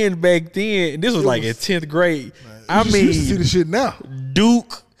trend back then, this was like in 10th grade. Man, you see the shit now.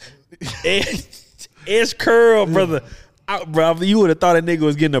 Duke, S curl, brother. Bro, you would have thought a nigga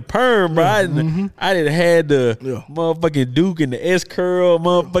was getting a perm, bro. I didn't had the motherfucking Duke and the S curl,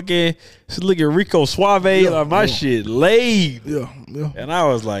 motherfucking look at Rico Suave, like my shit laid. Yeah. And I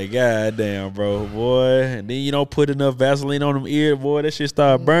was like, God damn, bro, boy. And then you don't put enough Vaseline on them ears, boy. That shit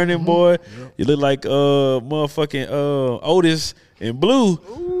start burning, boy. You look like motherfucking Otis and Blue.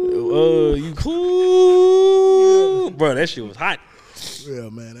 You cool, bro. That shit was hot. Yeah,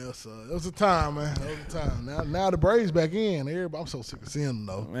 man, that was a time, man. That was a time. Now the braids back in. Everybody, I'm so sick of seeing them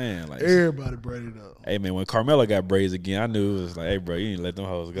though. Man, like everybody braided up. Hey man, when Carmelo got braids again, I knew it was like, hey bro, you need to let them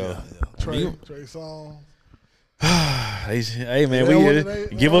hoes go. Yeah. Trey Songz. Hey man,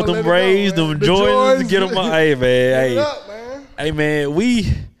 give up them braids, them Jordans, get them. Hey man, hey man,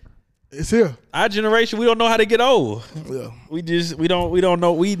 it's here. Our generation, we don't know how to get old. Yeah, we don't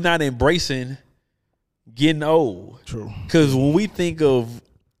know. We not embracing getting old. True. Because when we think of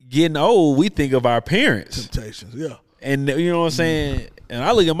getting old, we think of our parents. Temptations, yeah. And you know what I'm saying? And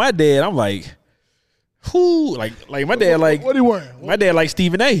I look at my dad, I'm like, who? Like my dad, like what he wearing? My dad like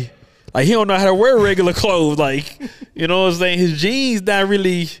Stephen A. Like he don't know how to wear regular clothes. Like, you know what I'm saying? His jeans not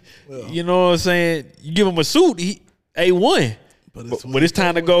really, you know what I'm saying? You give him a suit, he A1. But it's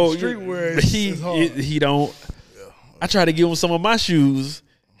time to go. He don't. Yeah. I try to give him some of my shoes.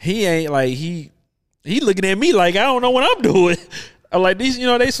 He ain't like he looking at me like I don't know what I'm doing. I'm like these,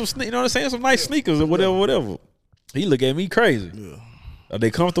 they some, you know what I'm saying, some nice sneakers or whatever. He look at me crazy. Yeah. Are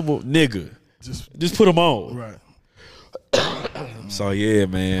they comfortable, nigga? Just put them on. Right. So yeah,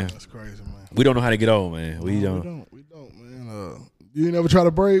 man. That's crazy, man. We don't know how to get old, man. We don't, man. You never try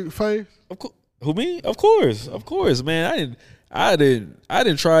to braid face? Of course. Who, me? Of course, man. I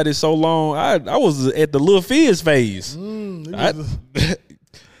didn't try this so long. I was at the Lil Fizz phase.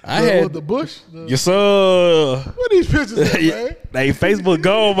 I had the bush. Yes, sir. What these pictures at, man? Hey, Facebook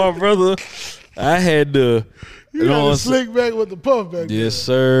gone, my brother. I had the. You got the slick back with the puff back. Yes,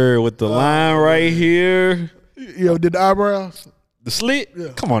 sir. With the line right here. You did the eyebrows? The slit? Yeah.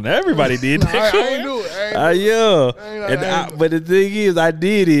 Come on, everybody did that. I ain't do it. But the thing is, I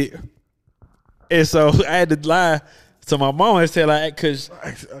did it, and so I had to lie to my mom and tell her because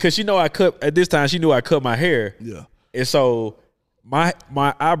she know I cut at this time. She knew I cut my hair. Yeah, and so my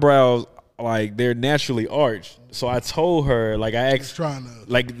eyebrows like they're naturally arched. So I told her, like I asked, trying to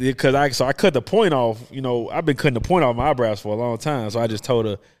like because I cut the point off. You know, I've been cutting the point off my eyebrows for a long time. So I just told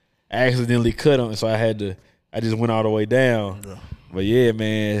her I accidentally cut them, so I just went all the way down. Yeah. But yeah,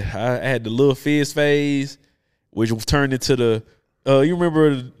 man, I had the little fizz phase, which turned into the. You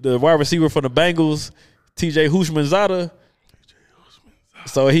remember the wide receiver for the Bengals, T.J. Houshmandzadeh?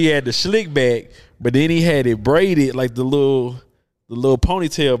 So he had the slick back, but then he had it braided like the little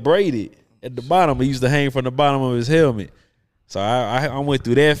ponytail braided at the bottom. It used to hang from the bottom of his helmet. So I went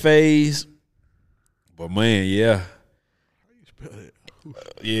through that phase. But man, yeah. How you spell it?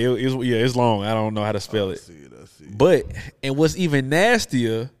 It's long. I don't know how to spell it. I see. But and what's even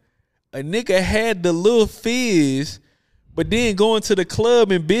nastier, a nigga had the little fizz, but then going to the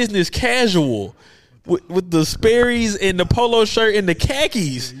club in business casual with the Sperry's and the polo shirt and the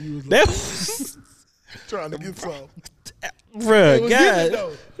khakis. That was trying to get some. Bruh, God.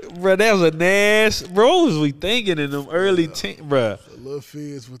 Bruh, that was a nasty. Bro, what was we thinking in them early teens, bruh? A little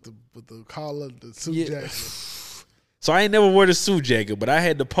fizz with the collar, the suit jacket. So I ain't never wore the suit jacket, but I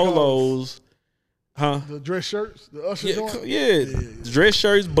had the polos. Huh? The dress shirts, the Usher joint? Yeah. Dress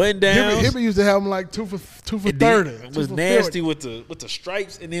shirts, button downs. Hippie used to have them like 2 for 30. It was nasty with the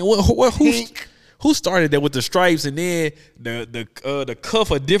stripes, and then who started that with the stripes, and then the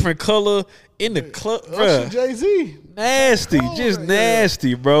cuff a different color in the club, Usher, Jay-Z. Nasty,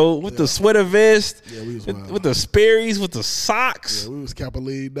 nasty, bro. With the sweater vest, with the Sperry's, with the socks. Yeah, we was Kappa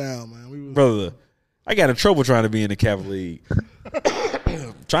League down, man. Brother, I got in trouble trying to be in the Kappa League.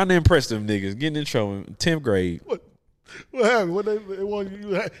 Trying to impress them niggas, getting in trouble in 10th grade. What happened? What they want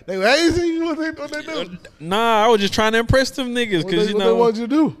you? They were hazing? What they do? Nah, I was just trying to impress them niggas because what they want you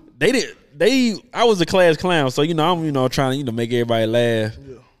to do? I was a class clown, so I'm trying to make everybody laugh.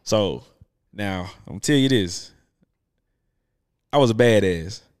 Yeah. So now I'm gonna tell you this: I was a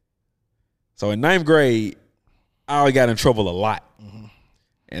badass. So in 9th grade, I always got in trouble a lot. Mm-hmm.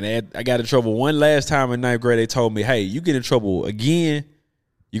 And I got in trouble one last time in 9th grade. They told me, "Hey, you get in trouble again,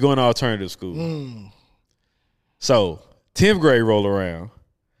 you're going to alternative school." So 10th grade roll around.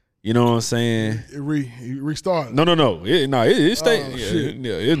 You know what I'm saying? It restarted. No. It stay.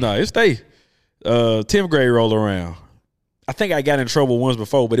 It stay. 10th grade roll around. I think I got in trouble once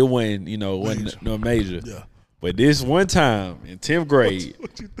before, but it wasn't no major. Yeah. But this one time in 10th grade,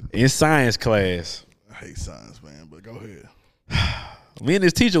 in science class. I hate science, man, but go ahead. Me and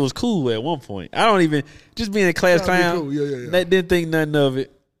this teacher was cool at one point. I don't even, just being a class clown, cool. Yeah. Didn't think nothing of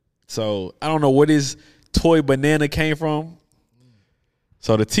it. So I don't know where this toy banana came from.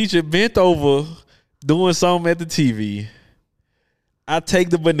 So the teacher bent over doing something at the TV. I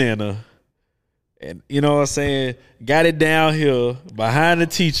take the banana and, you know what I'm saying, got it down here behind the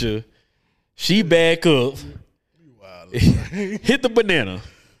teacher. She back up, hit the banana.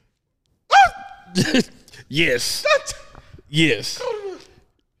 Yes.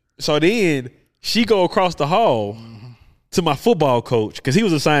 So then she go across the hall to my football coach because he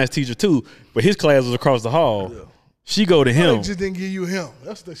was a science teacher too, but his class was across the hall. Yeah. She go to him. They just didn't give you him.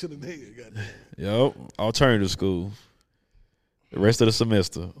 That's what they should have did. Yep, alternative school. The rest of the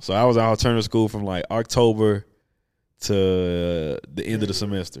semester. So I was in alternative school from like October to the end of the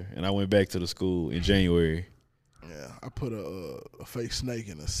semester, and I went back to the school in January. Yeah, I put a fake snake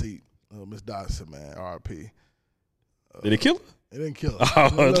in the seat. Miss Dodson, man, RP. Did it kill her? It didn't kill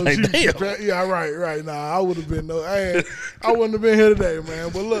her. Oh, damn. Yeah, right. Nah, I would have been I wouldn't have been here today, man.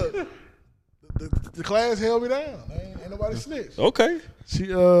 But look, the class held me down. Ain't nobody snitched. Okay.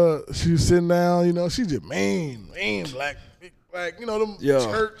 She was sitting down. She just mean black, them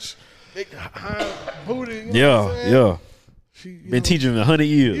church, big high booty. You know what I'm saying? Yeah. She been teaching 100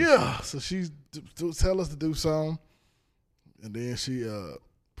 years. Yeah. So she tell us to do something, and then she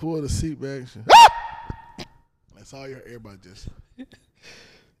pulled the seat back. That's all everybody just.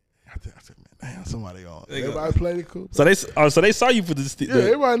 I said, man, damn, somebody on. Everybody played it cool. So they saw you for this. Yeah,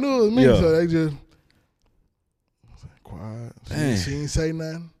 everybody knew it was me. Yeah. So they just quiet. She didn't say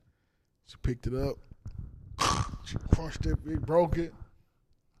nothing. She picked it up. She crushed it. It broke it.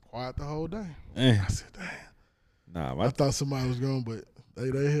 Quiet the whole day. I said, damn. I thought somebody was going, but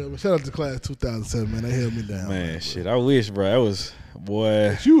they held me. Shout out to class 2007, man. They held me down. Man, shit. I wish, bro. That was,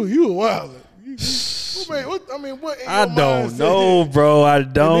 boy. You were wild. What I don't know, bro. I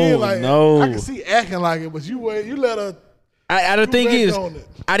don't know. I can see acting like it, but you let her. The thing is,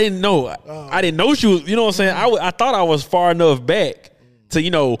 I didn't know. I didn't know she was. You know what I'm saying? I thought I was far enough back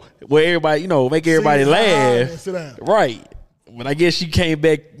to where everybody make everybody laugh. Right. But I guess she came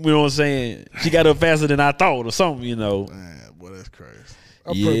back. You know what I'm saying? She got up faster than I thought, or something. Man, boy, that's crazy.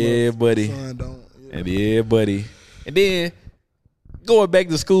 Yeah, buddy. Son don't. Yeah, buddy. And then going back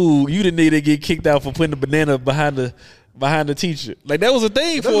to school, you didn't need to get kicked out for putting the banana behind the teacher. Like that was a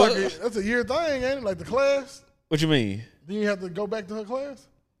thing for. That's a year thing, ain't it? Like the class. What you mean? Then you have to go back to her class.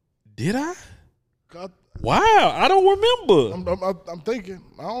 Did I? God, wow, I don't remember. I'm thinking.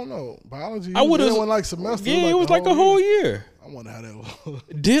 I don't know. Biology. I would have went like semester. Yeah, like it was like a whole year. I wonder how that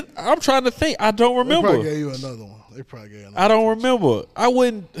was. I'm trying to think. I don't remember. They probably gave you another one. They probably gave another I don't remember. I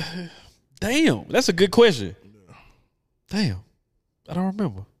wouldn't. Damn, that's a good question. Yeah. Damn, I don't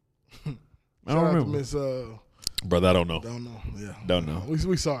remember. I don't Shout out to remember. Miss. Brother, I don't know. Don't know. Yeah. Don't know.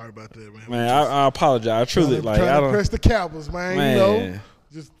 We sorry about that, man. Man, I apologize. I truly trying I to don't press the Cowboys, man. You know,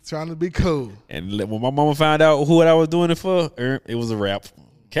 just trying to be cool. And when my mama found out what I was doing it for, it was a wrap.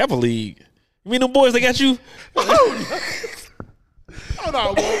 Kappa League. You mean them boys that got you? Oh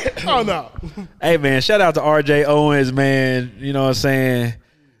no, boy. Oh no. Hey man, shout out to RJ Owens, man. You know what I'm saying?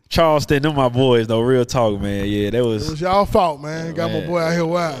 Charleston, them my boys though. Real talk, man. Yeah, that was. It was y'all fault, man. Got my boy out here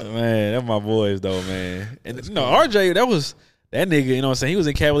wild. Man, them my boys though, man. And RJ, that nigga. You know what I'm saying? He was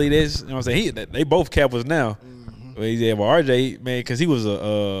in Kappa League. You know what I'm saying? They both Kappas now. But yeah, but RJ, man, because he was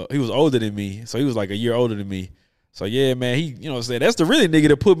older than me, so he was like a year older than me. So yeah, man, you know what I'm saying? That's the really nigga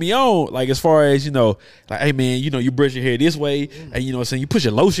that put me on, like as far as, you know, like, hey man, you know, you brush your hair this way, and you know what I'm saying, you put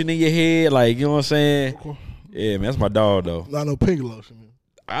your lotion in your head, like, you know what I'm saying? Okay. Yeah, man, that's my dog though. Not no pink lotion.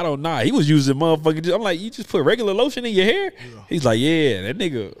 I don't know. He was using motherfucking. I'm like, you just put regular lotion in your hair? Yeah. He's like, yeah, that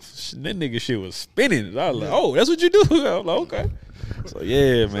nigga shit was spinning. I was like, oh, that's what you do? I was like, okay. So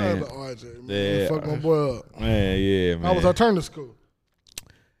yeah, man. Shout out to RJ, man. Yeah, fuck my boy up. Man, yeah, man. How was I turn to school?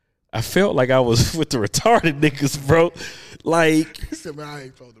 I felt like I was with the retarded niggas, bro. Like, he said, man, I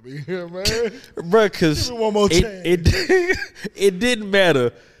ain't supposed to be here, man. Bro, because one more chance. It didn't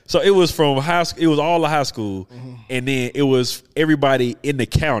matter. So it was from high school. It was all the high school, and then it was everybody in the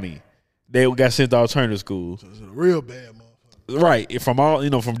county that got sent to alternative school. So it's a real bad motherfucker. Right, from all, you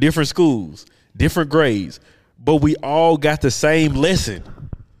know, from different schools, different grades, but we all got the same lesson.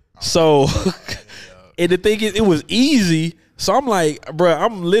 So, and the thing is, it was easy. So I'm like, bro,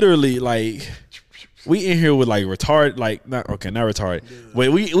 I'm literally like, we in here with like retarded, like not retarded,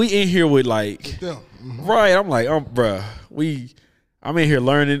 but we in here with like, right? I'm like, bro, I'm in here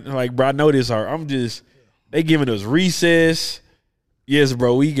learning, like, bro, I know this hard. They giving us recess. Yes,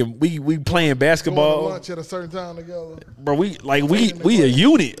 bro, we playing basketball. Going to lunch at a certain time together. Bro, we a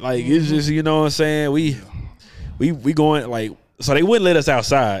unit. Like, it's just, you know what I'm saying? We going, like, so they wouldn't let us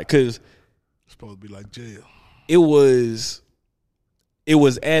outside because it's supposed to be like jail. It was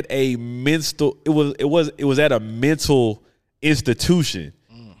at a mental institution.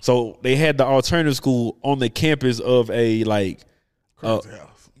 So they had the alternative school on the campus of a like crazy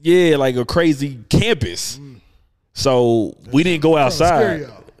house. Yeah, like a crazy campus. So we didn't go outside.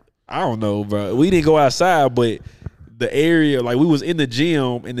 I don't know, bro. We didn't go outside, but the area, like we was in the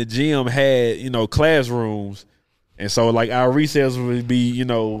gym, and the gym had, you know, classrooms, and so like our recess would be, you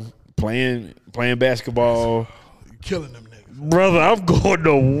know, playing basketball. You killing them niggas, brother. I'm going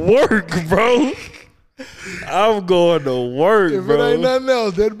to work, bro. I'm going to work, if bro. If it ain't nothing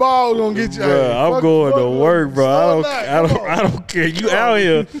else, that ball gonna get you. Bro, I'm going to work, bro. I don't care. You out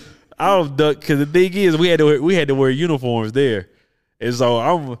here. I'll duck, because the thing is, we had to wear uniforms there, and so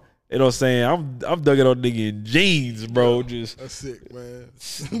I'm, you know what I'm saying, I'm ducking on nigga in jeans, bro. Just that's sick, man,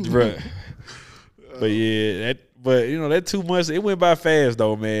 bro. But yeah, but you know, that 2 months, it went by fast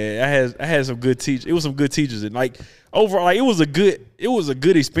though, man. I had some good teachers. It was some good teachers, and like overall, like it was a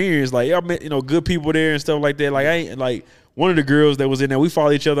good experience. Like I met, you know, good people there and stuff like that. Like I ain't like one of the girls that was in there. We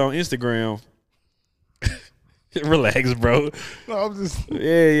follow each other on Instagram. Relax, bro. No, I'm just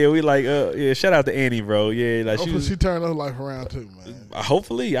yeah. We like shout out to Annie, bro. Yeah, like she turned her life around too, man.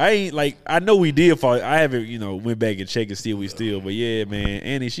 Hopefully, I ain't like I know we did fall. I haven't, you know, went back and checked and see if we still. But yeah, man,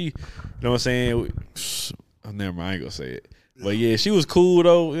 Annie, she, you know what I'm saying. Oh, never mind, I ain't gonna say it. But yeah, she was cool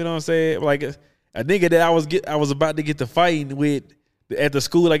though. You know what I'm saying. Like a nigga that I was about to get to fighting with at the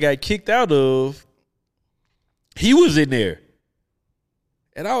school I got kicked out of. He was in there,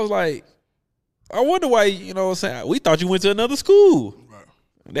 and I was like, I wonder why, you know what I'm saying? We thought you went to another school. Right.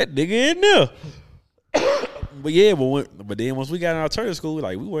 That nigga in there. But yeah, but then once we got in alternative school,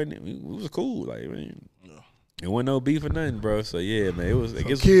 like we was cool. Like, man, it wasn't no beef or nothing, bro. So yeah, man, it was.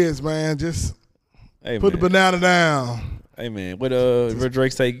 So kids, man, just put the banana down. Hey man, what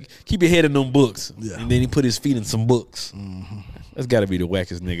Drake say? Keep your head in them books. Yeah. And then he put his feet in some books. Mm-hmm. That's got to be the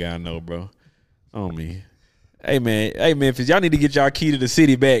wackest nigga I know, bro. On me. Hey man, Memphis, y'all need to get y'all key to the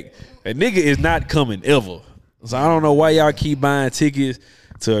city back. A nigga is not coming ever. So I don't know why y'all keep buying tickets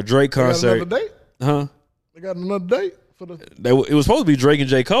to a Drake concert. They got another date? Huh? They got another date for the. It was supposed to be Drake and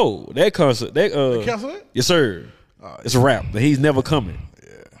J. Cole. That concert. They canceled it? Yes, sir. It's a wrap. He's never coming.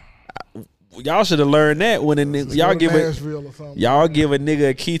 Y'all should have learned that when y'all give a nigga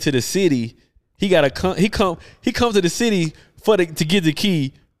a key to the city. He gotta come. He come to the city to get the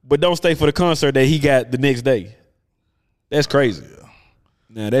key, but don't stay for the concert that he got the next day. That's crazy.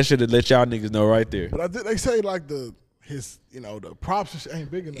 Now that should have let y'all niggas know right there. But they say like the props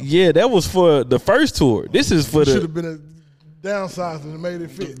ain't big enough. Yeah, that was for the first tour. This is for should have been a downsized and made it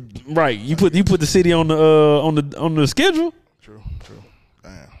fit. Right. You put the city on the schedule. True.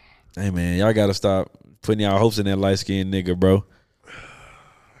 Damn. Hey man, y'all gotta stop putting y'all hopes in that light skinned nigga, bro. I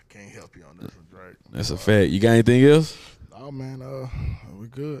can't help you on this one, Drake. That's a fact. You got anything else? Oh man, we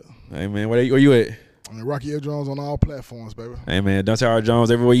good. Hey man, where you at? I mean, Rocky Air Jones on all platforms, baby. Hey man, Dante R.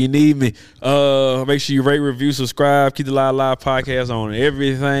 Jones everywhere you need me. Make sure you rate, review, subscribe, keep the Live podcast on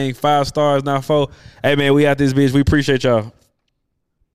everything. 5 stars, not 4. Hey man, we out this bitch. We appreciate y'all.